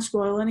 I'm not going to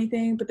spoil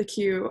anything, but the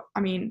queue, I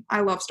mean,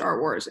 I love Star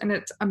Wars and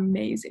it's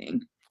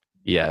amazing.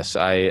 yes,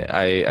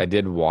 I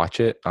did watch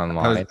it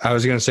online. I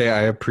was gonna say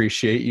I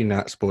appreciate you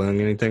not spoiling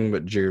anything,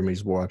 but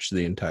Jeremy's watched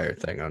the entire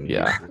thing on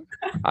Yeah.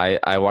 YouTube.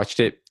 I watched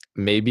it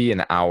maybe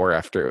an hour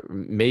after,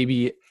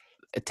 maybe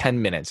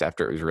 10 minutes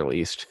after it was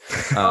released.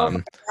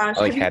 Gosh, I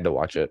like had to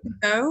watch it.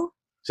 go?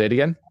 Say it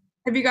again.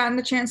 Have you gotten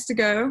the chance to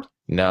go?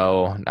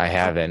 No, I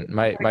haven't.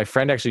 My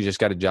friend actually just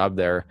got a job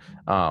there,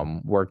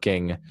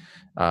 working,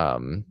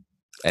 and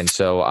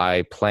so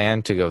I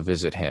plan to go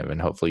visit him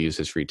and hopefully use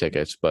his free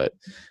tickets. But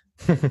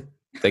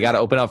they got to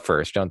open up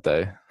first, don't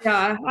they?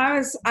 Yeah, I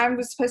was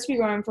supposed to be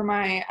going for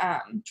my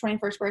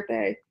 21st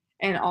birthday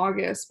in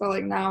August, but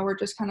like now we're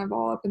just kind of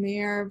all up in the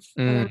air of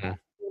whether Mm.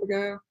 to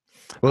go.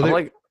 Well, I'm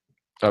like,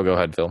 oh, go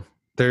ahead, Phil.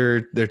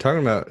 they're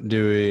talking about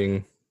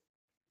doing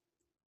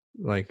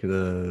like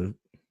the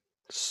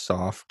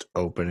soft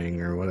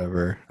opening or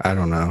whatever. I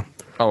don't know.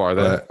 Oh, are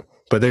they?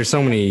 But there's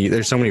so many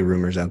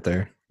rumors out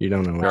there. You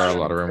don't know. There are a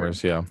lot of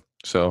rumors, yeah.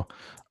 So,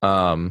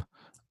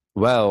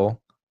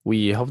 well,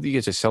 we hope that you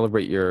get to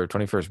celebrate your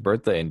 21st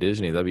birthday in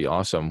Disney. That'd be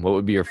awesome. What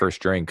would be your first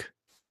drink?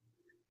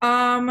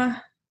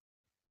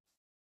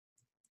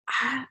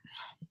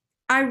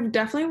 I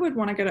definitely would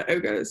want to go to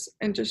Oga's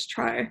and just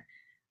try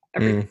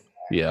everything.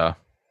 Yeah,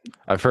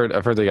 I've heard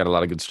they got a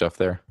lot of good stuff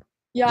there.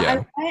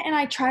 Yeah.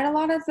 I tried a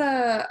lot of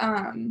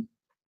the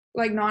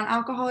like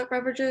non-alcoholic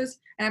beverages,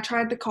 and I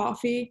tried the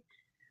coffee.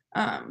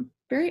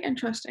 Very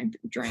interesting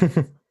drink.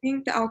 I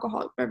think the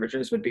alcoholic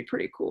beverages would be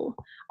pretty cool.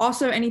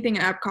 Also, anything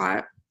in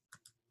Epcot.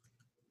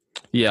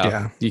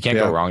 Yeah. You can't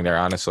go wrong there,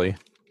 honestly.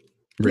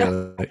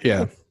 Really,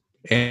 yeah.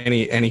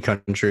 Any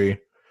country,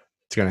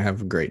 it's gonna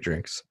have great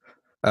drinks.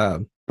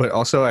 But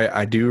also,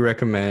 I do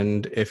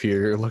recommend if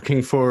you're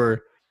looking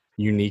for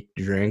unique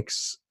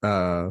drinks,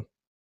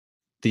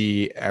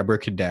 the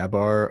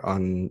Abracadabra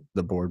on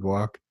the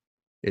boardwalk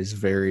is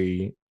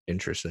very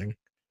interesting.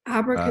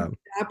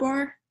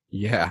 Abracadabra?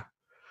 Yeah.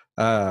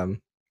 I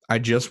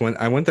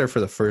went there for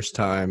the first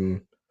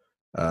time,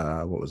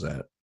 what was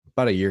that?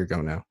 About a year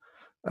ago now.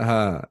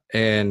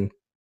 And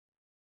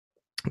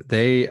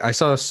I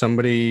saw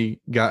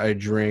somebody got a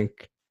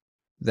drink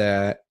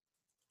that,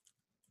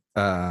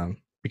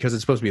 because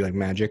it's supposed to be like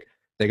magic,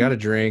 they got a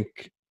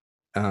drink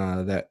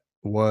that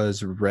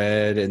was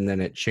red and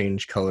then it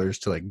changed colors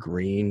to like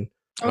green.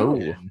 Oh,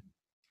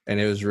 And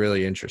it was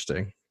really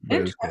interesting. It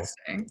was cool.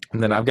 interesting.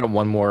 And then I've got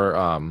one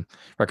more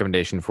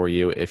recommendation for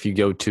you. If you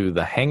go to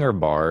the Hangar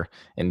Bar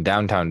in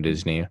downtown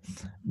Disney,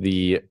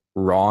 the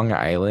Wrong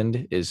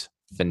Island is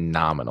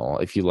phenomenal.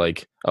 If you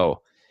like,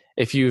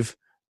 if you've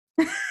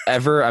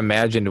ever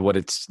imagined what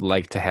it's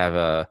like to have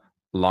a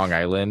Long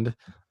Island,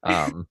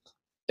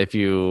 if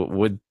you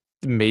would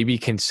maybe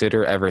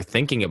consider ever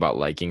thinking about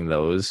liking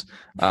those,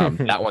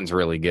 that one's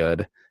really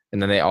good.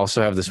 And then they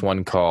also have this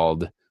one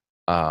called,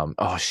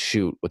 what's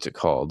it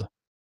called?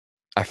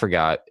 I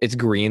forgot. It's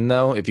green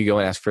though. If you go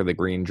and ask for the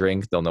green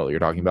drink, they'll know what you're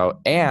talking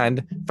about.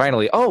 And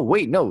finally,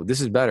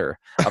 this is better.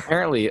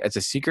 Apparently, it's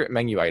a secret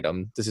menu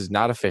item. This is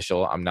not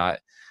official. I'm not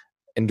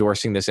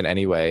endorsing this in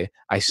any way.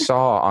 I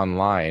saw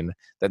online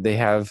that they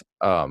have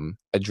a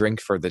drink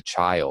for the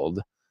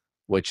child,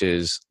 which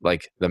is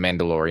like the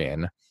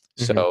Mandalorian.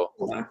 So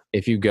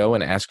if you go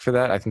and ask for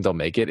that, I think they'll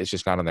make it. It's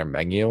just not on their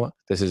menu.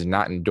 This is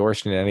not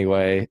endorsed in any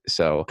way.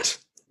 So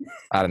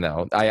I don't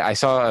know. I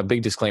saw a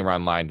big disclaimer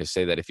online to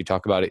say that if you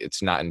talk about it,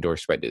 it's not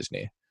endorsed by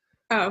Disney.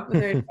 Oh,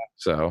 there you go.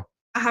 So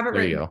I have it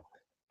there you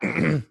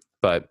go.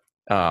 But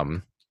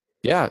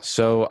yeah,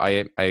 so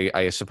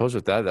I suppose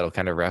with that, that'll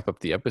kind of wrap up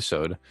the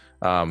episode.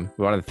 We want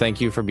to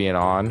thank you for being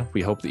on.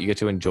 We hope that you get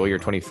to enjoy your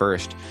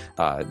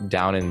 21st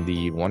down in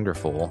the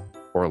wonderful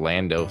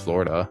Orlando,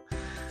 Florida.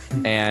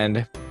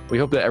 And we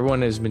hope that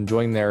everyone has been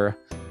enjoying their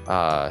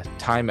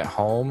time at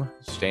home,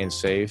 staying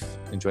safe,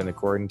 enjoying the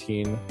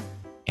quarantine.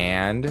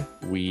 And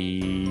Phil, do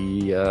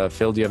you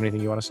have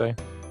anything you want to say?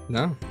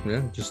 No,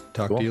 yeah, just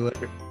talk to you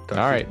later. All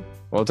right.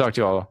 We'll talk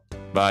to you all.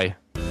 Bye.